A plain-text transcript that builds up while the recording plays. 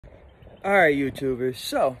Alright, YouTubers,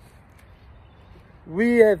 so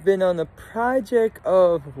we have been on the project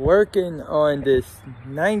of working on this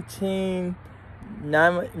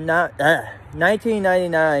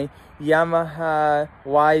 1999 Yamaha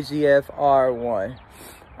YZF R1.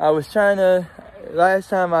 Last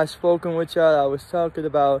time I spoken with y'all, I was talking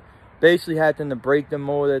about basically having to break the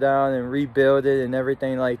motor down and rebuild it and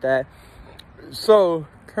everything like that. So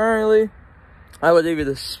currently, I was able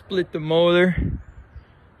to split the motor,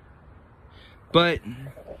 but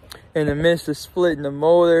in the midst of splitting the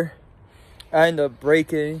motor, I ended up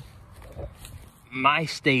breaking my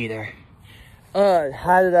stator.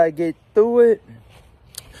 How did I get through it?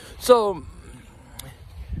 So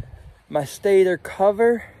my stator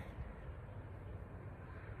cover,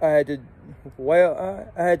 I had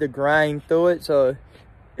to grind through it, so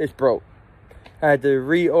it's broke. I had to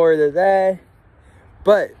reorder that.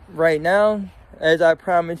 But right now, as I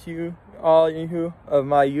promised you, all you of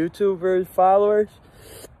my YouTubers followers,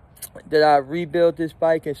 that I rebuilt this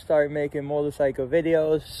bike and start making motorcycle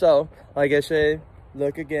videos. So like I said,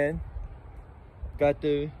 look again, got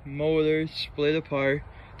the motor split apart.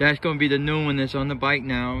 That's gonna be the new one that's on the bike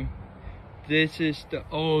now. This is the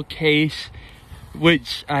old case,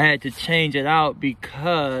 which I had to change it out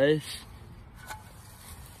because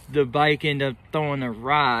the bike ended up throwing a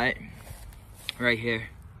rod right here.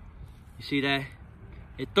 You see that?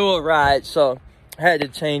 It threw a rod, so I had to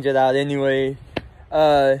change it out anyway.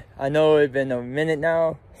 I know it's been a minute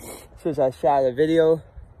now since I shot a video,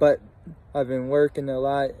 but I've been working a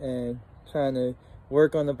lot and trying to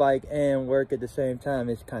work on the bike and work at the same time.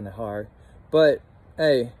 It's kind of hard, but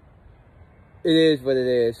hey, it is what it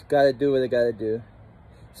is. Gotta do what I gotta do.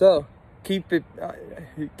 So keeping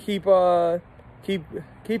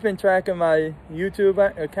track of my YouTube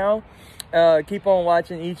account. Keep on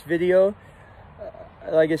watching each video.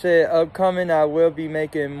 Like I said, upcoming, I will be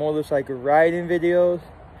making motorcycle riding videos.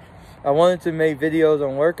 I wanted to make videos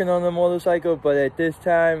on working on the motorcycle, but at this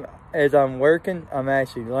time, as I'm working, I'm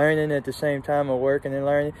actually learning at the same time of working and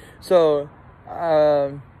learning. So,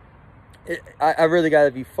 I really got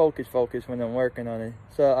to be focused when I'm working on it.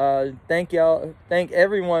 So, thank y'all. Thank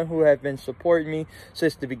everyone who have been supporting me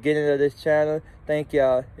since the beginning of this channel. Thank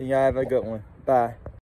y'all, and y'all have a good one. Bye.